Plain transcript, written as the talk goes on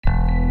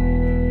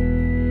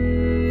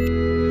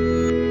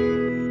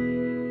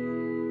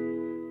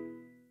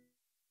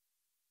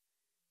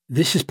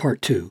This is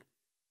part 2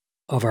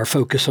 of our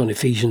focus on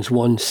Ephesians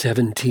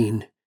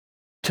 1:17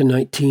 to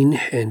 19,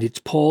 and it's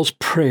Paul's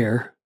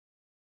prayer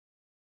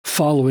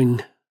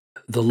following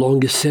the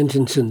longest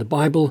sentence in the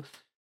Bible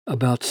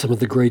about some of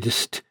the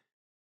greatest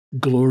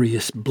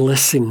glorious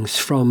blessings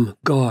from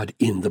God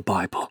in the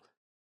Bible.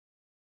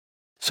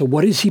 So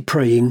what is he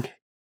praying?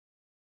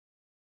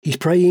 He's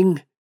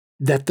praying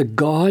that the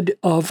God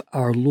of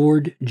our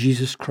Lord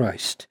Jesus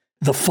Christ,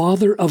 the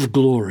Father of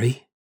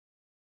glory,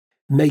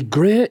 may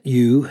grant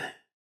you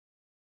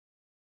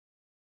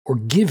or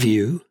give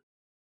you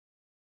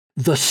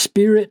the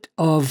spirit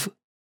of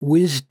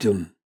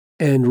wisdom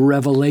and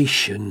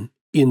revelation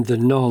in the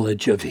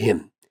knowledge of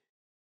him.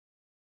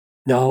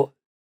 Now,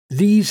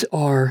 these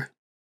are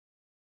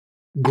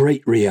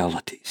great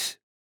realities.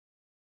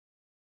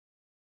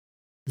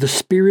 The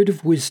spirit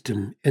of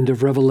wisdom and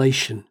of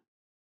revelation,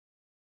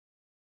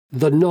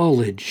 the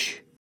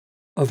knowledge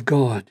of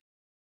God,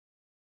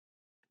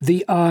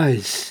 the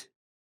eyes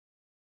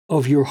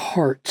of your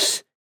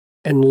hearts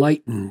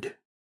enlightened,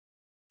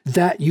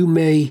 that you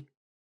may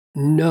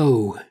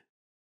know.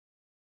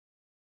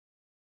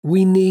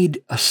 We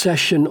need a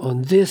session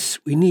on this,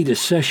 we need a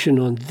session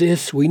on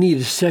this, we need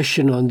a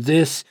session on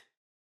this,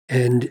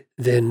 and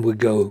then we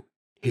go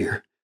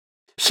here.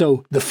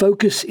 So the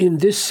focus in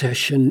this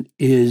session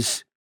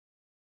is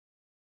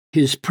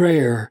his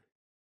prayer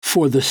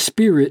for the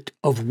spirit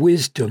of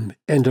wisdom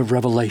and of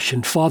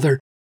revelation. Father,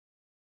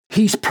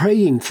 he's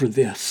praying for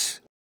this.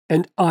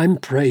 And I'm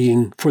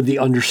praying for the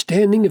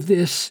understanding of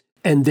this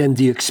and then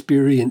the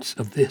experience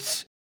of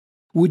this.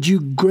 Would you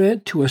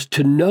grant to us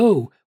to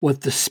know what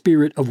the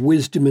spirit of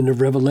wisdom and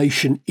of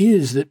revelation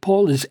is that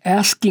Paul is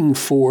asking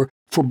for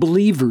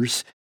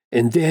believers?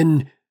 And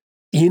then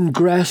in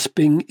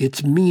grasping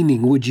its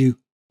meaning, would you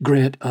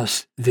grant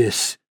us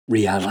this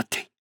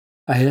reality?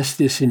 I ask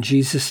this in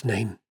Jesus'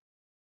 name.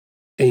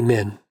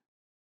 Amen.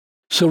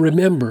 So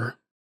remember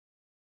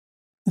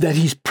that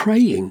he's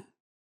praying.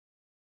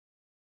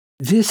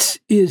 This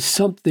is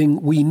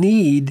something we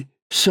need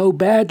so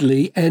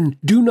badly and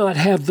do not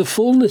have the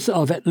fullness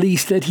of, at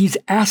least, that he's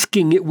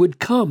asking it would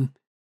come.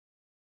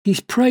 He's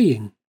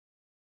praying.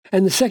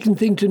 And the second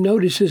thing to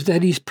notice is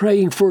that he's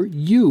praying for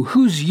you.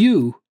 Who's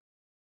you?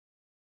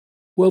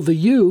 Well, the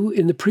you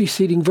in the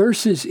preceding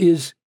verses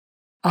is,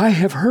 I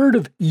have heard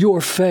of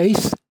your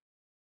faith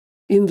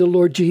in the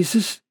Lord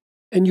Jesus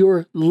and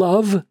your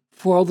love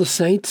for all the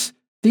saints.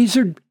 These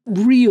are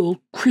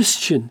real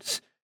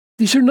Christians.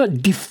 These are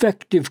not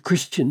defective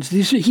Christians.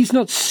 He's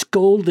not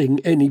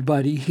scolding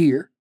anybody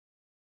here.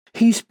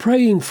 He's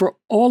praying for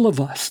all of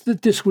us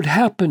that this would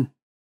happen,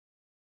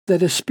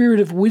 that a spirit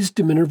of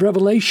wisdom and of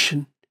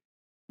revelation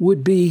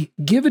would be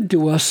given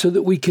to us so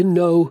that we can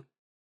know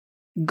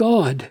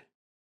God.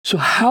 So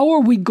how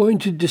are we going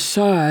to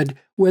decide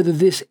whether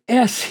this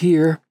S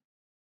here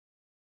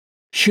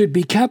should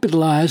be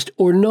capitalized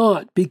or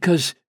not?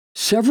 Because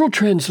several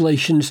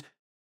translations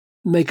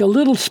make a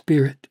little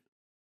spirit.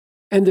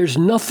 And there's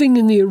nothing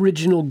in the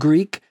original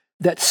Greek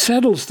that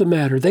settles the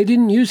matter. They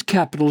didn't use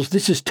capitals.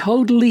 This is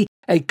totally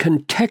a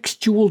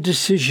contextual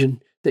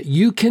decision that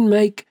you can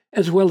make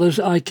as well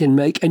as I can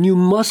make, and you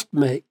must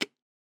make.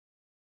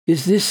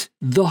 Is this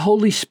the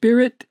Holy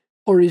Spirit,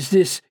 or is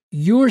this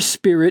your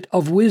spirit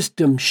of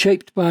wisdom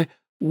shaped by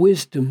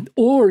wisdom?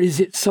 Or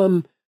is it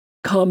some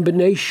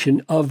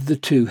combination of the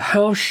two?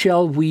 How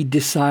shall we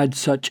decide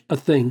such a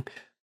thing?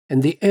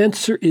 And the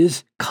answer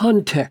is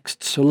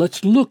context. So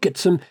let's look at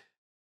some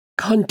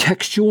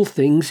contextual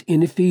things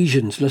in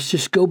Ephesians. Let's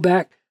just go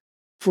back,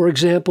 for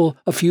example,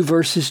 a few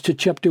verses to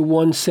chapter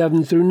 1,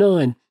 7 through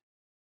 9.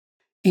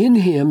 In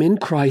him, in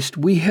Christ,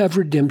 we have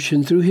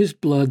redemption through his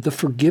blood, the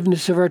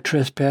forgiveness of our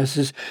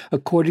trespasses,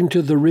 according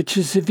to the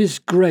riches of his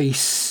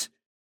grace.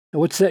 Now,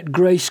 what's that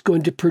grace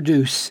going to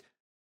produce?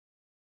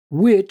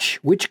 Which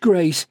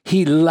grace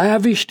he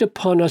lavished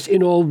upon us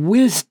in all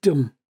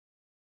wisdom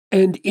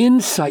and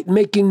insight,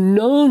 making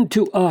known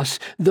to us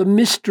the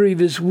mystery of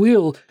his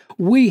will.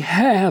 We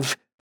have,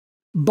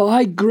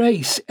 by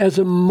grace, as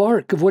a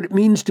mark of what it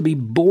means to be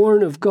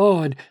born of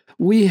God,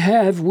 we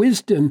have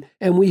wisdom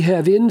and we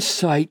have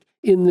insight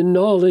in the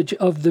knowledge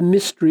of the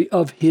mystery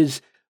of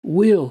his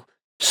will.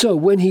 So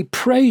when he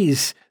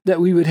prays that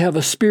we would have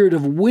a spirit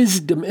of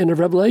wisdom and of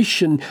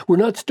revelation, we're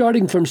not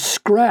starting from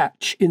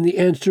scratch in the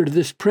answer to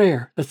this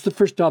prayer. That's the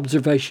first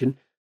observation.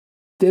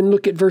 Then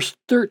look at verse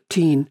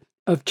 13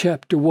 of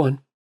chapter 1.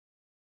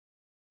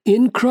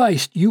 In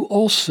Christ you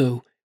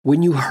also,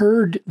 when you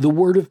heard the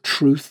word of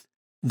truth,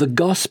 the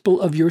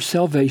gospel of your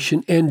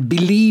salvation, and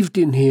believed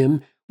in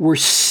him, were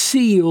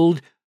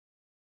sealed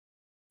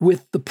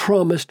with the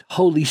promised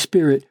Holy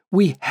Spirit.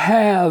 We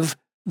have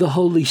the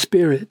Holy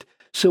Spirit.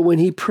 So when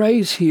he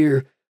prays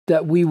here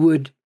that we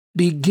would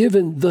be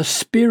given the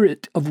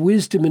spirit of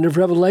wisdom and of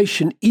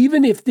revelation,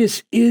 even if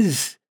this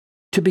is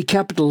to be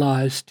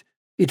capitalized,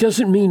 it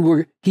doesn't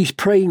mean he's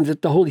praying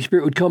that the Holy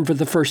Spirit would come for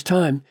the first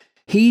time.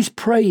 He's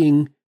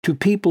praying to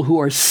people who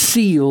are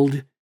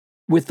sealed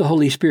with the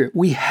Holy Spirit.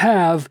 We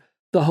have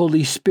the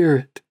Holy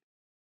Spirit.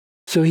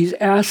 So he's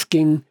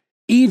asking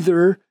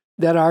either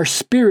that our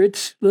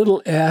spirits,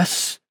 little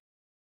s,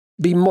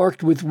 be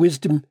marked with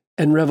wisdom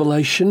and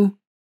revelation,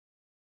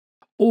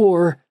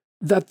 or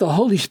that the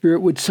Holy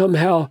Spirit would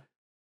somehow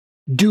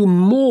do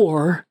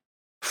more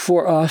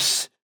for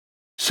us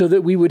so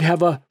that we would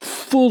have a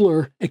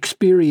fuller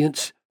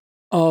experience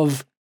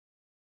of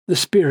the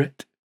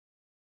Spirit.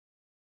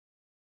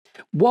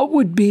 What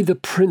would be the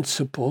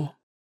principle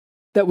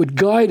that would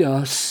guide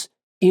us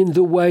in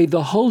the way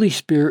the Holy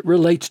Spirit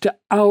relates to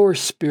our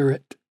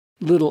spirit,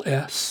 little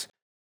s?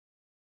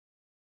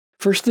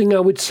 First thing I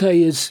would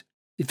say is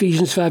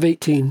Ephesians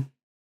 5:18.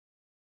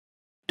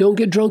 Don't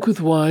get drunk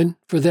with wine,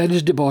 for that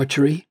is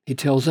debauchery, he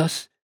tells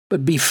us,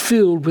 but be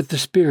filled with the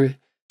Spirit.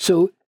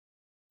 So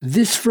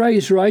this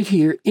phrase right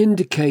here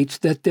indicates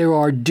that there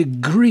are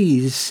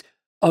degrees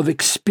of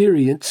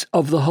experience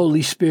of the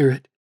Holy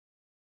Spirit.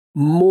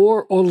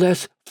 More or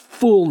less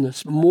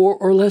fullness, more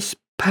or less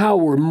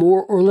power,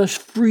 more or less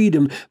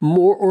freedom,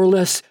 more or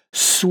less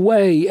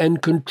sway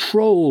and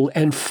control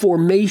and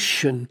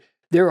formation.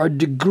 There are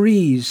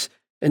degrees.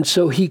 And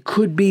so he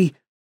could be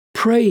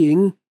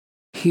praying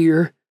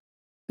here,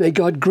 may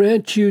God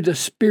grant you the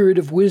spirit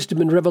of wisdom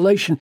and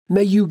revelation.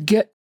 May you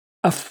get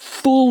a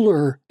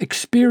fuller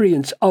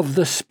experience of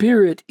the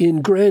Spirit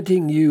in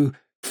granting you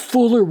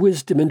fuller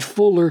wisdom and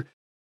fuller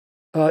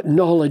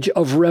knowledge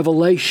of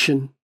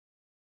revelation.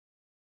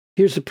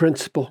 Here's the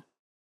principle.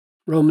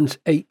 Romans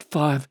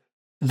 8:5.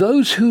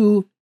 Those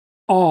who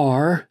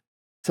are,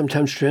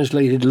 sometimes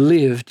translated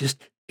live,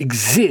 just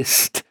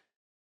exist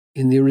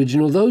in the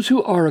original, those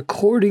who are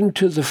according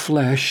to the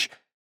flesh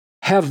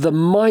have the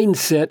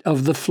mindset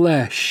of the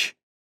flesh.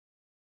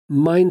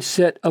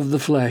 Mindset of the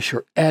flesh,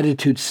 or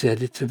attitude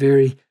set. It's a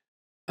very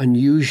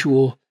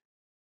unusual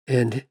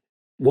and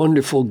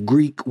wonderful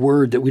Greek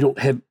word that we don't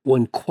have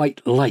one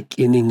quite like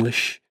in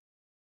English.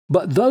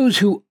 But those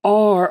who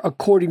are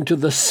according to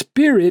the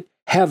Spirit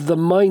have the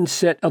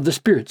mindset of the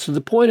Spirit. So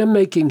the point I'm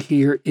making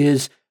here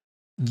is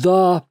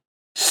the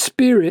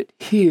Spirit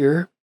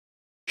here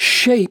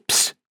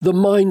shapes the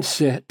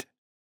mindset.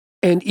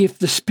 And if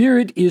the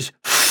Spirit is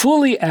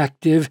fully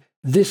active,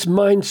 this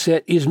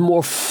mindset is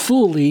more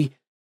fully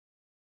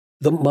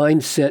the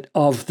mindset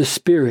of the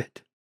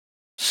Spirit.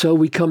 So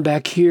we come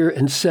back here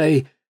and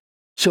say,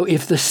 so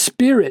if the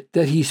Spirit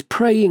that he's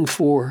praying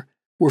for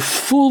were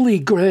fully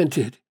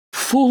granted,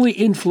 fully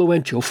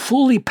influential,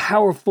 fully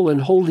powerful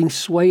and holding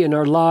sway in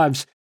our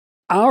lives,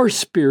 our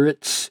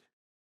spirits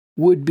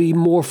would be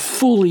more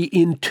fully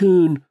in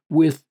tune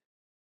with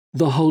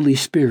the Holy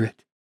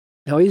Spirit.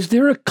 Now, is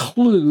there a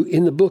clue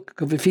in the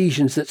book of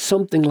Ephesians that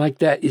something like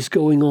that is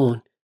going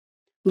on?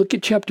 Look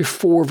at chapter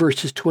 4,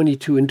 verses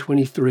 22 and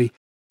 23.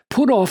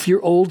 Put off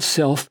your old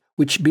self,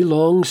 which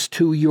belongs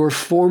to your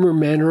former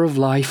manner of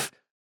life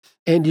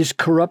and is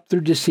corrupt through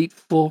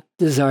deceitful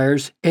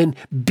desires, and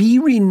be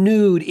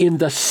renewed in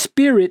the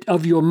spirit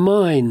of your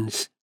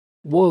minds.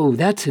 Whoa,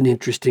 that's an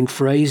interesting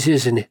phrase,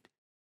 isn't it?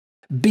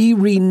 Be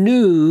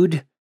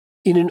renewed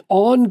in an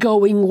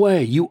ongoing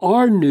way. You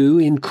are new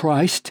in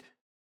Christ.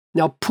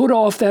 Now put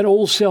off that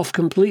old self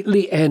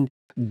completely and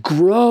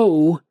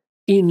grow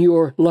in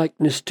your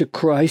likeness to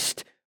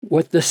Christ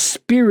with the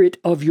spirit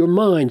of your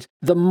minds.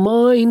 The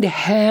mind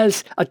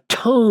has a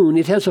tone,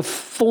 it has a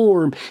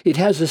form, it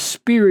has a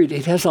spirit,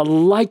 it has a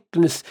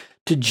likeness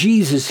to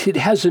Jesus. It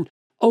has an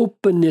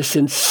openness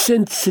and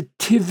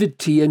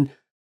sensitivity and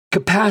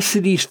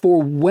capacities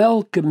for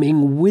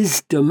welcoming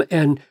wisdom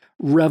and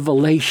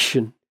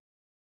revelation.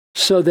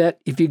 So that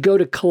if you go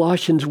to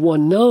Colossians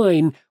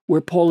 1:9,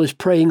 where Paul is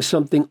praying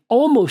something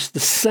almost the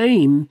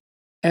same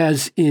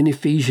as in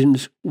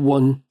Ephesians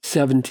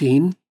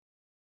 1:17,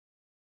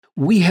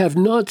 we have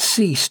not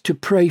ceased to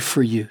pray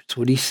for you. That's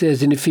what he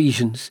says in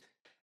Ephesians,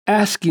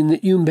 asking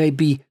that you may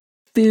be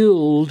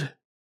filled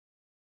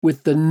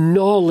with the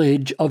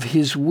knowledge of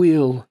his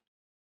will.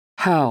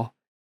 How?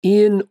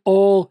 In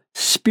all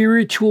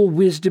spiritual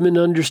wisdom and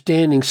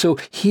understanding. So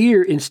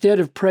here, instead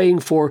of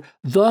praying for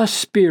the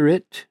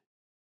Spirit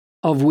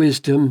of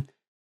wisdom,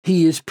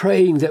 he is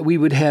praying that we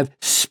would have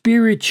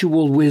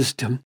spiritual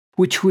wisdom,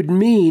 which would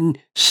mean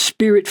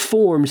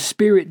Spirit-formed,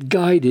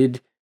 Spirit-guided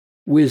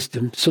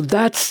wisdom. So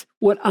that's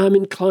what I'm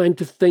inclined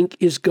to think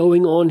is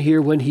going on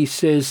here when he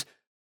says,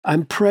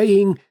 I'm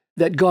praying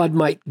that God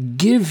might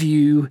give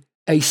you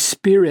a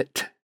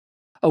spirit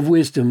of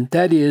wisdom.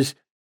 That is,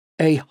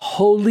 a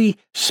Holy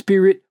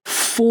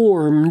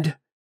Spirit-formed,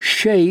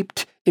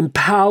 shaped,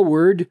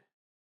 empowered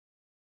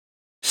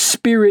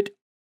spirit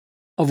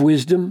of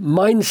wisdom,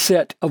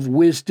 mindset of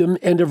wisdom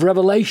and of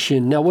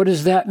revelation. Now, what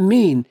does that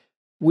mean?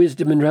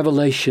 Wisdom and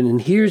revelation.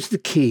 And here's the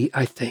key,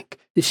 I think.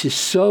 This is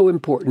so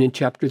important in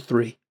chapter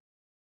 3.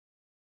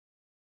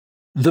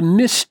 The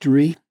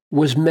mystery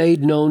was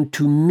made known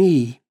to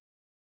me.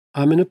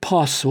 I'm an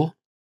apostle.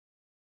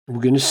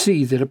 We're going to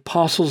see that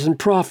apostles and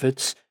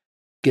prophets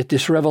get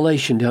this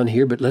revelation down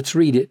here, but let's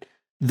read it.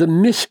 The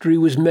mystery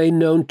was made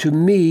known to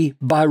me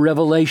by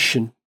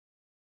revelation.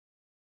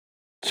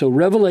 So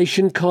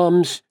revelation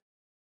comes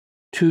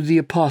to the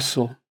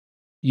apostle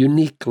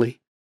uniquely,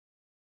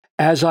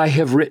 as I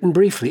have written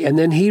briefly, and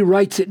then he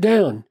writes it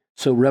down.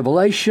 So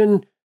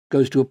revelation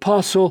goes to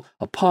apostle,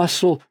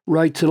 apostle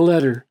writes a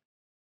letter.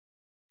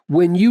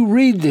 When you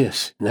read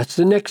this, and that's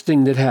the next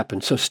thing that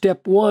happens. So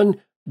step 1,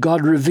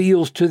 God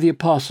reveals to the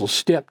apostles.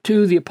 Step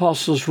 2, the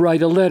apostles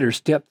write a letter.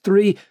 Step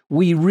 3,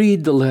 we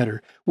read the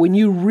letter. When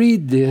you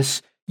read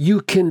this,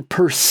 you can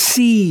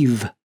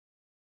perceive.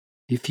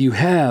 If you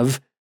have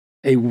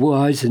a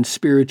wise and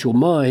spiritual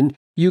mind,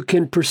 you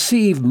can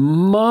perceive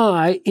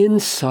my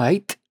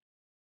insight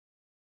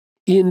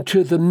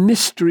into the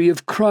mystery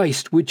of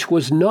Christ, which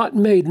was not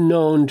made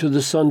known to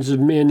the sons of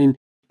men in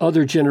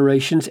other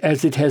generations,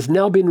 as it has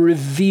now been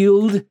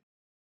revealed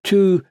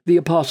to the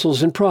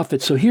apostles and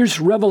prophets. So here's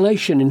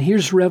revelation, and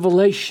here's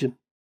revelation.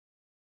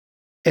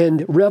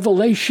 And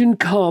revelation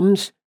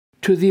comes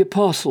to the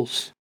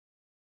apostles.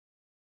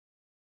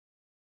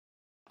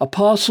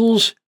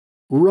 Apostles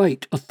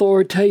write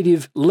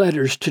authoritative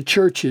letters to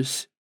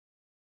churches,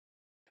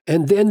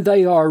 and then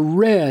they are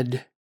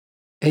read,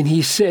 and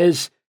he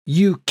says,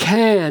 you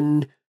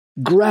can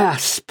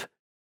grasp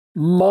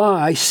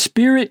my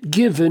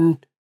Spirit-given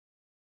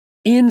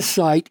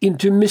insight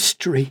into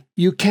mystery.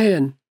 You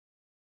can.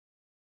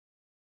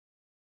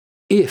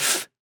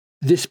 If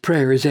this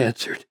prayer is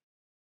answered,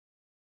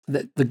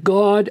 that the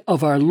God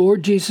of our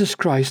Lord Jesus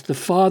Christ, the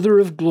Father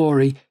of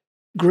glory,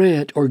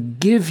 grant or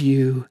give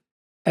you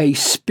a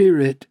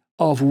spirit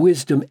of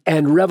wisdom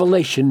and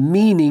revelation,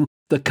 meaning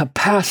the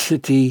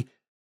capacity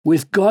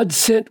with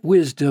God-sent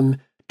wisdom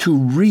to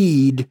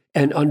read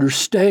and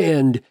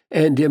understand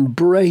and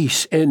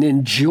embrace and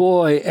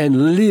enjoy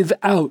and live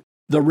out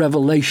the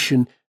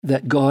revelation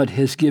that God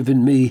has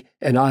given me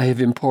and I have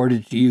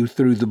imparted to you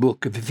through the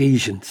book of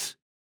Ephesians.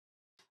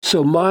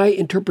 So my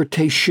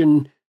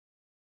interpretation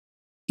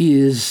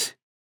is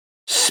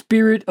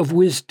spirit of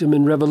wisdom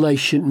and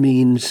revelation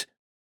means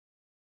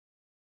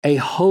a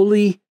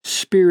Holy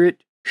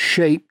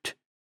Spirit-shaped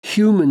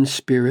human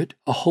spirit,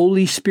 a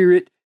Holy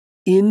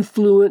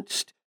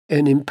Spirit-influenced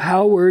and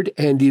empowered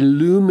and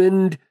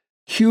illumined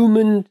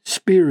human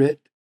spirit,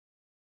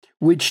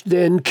 which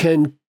then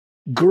can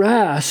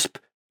grasp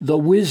the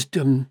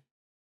wisdom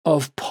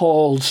of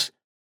Paul's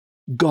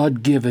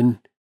God-given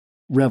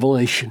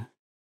revelation,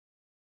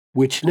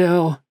 which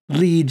now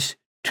leads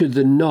to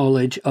the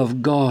knowledge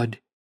of God,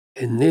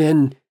 and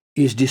then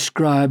is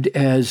described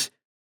as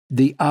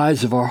the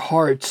eyes of our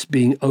hearts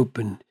being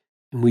opened.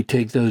 And we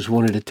take those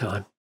one at a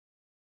time.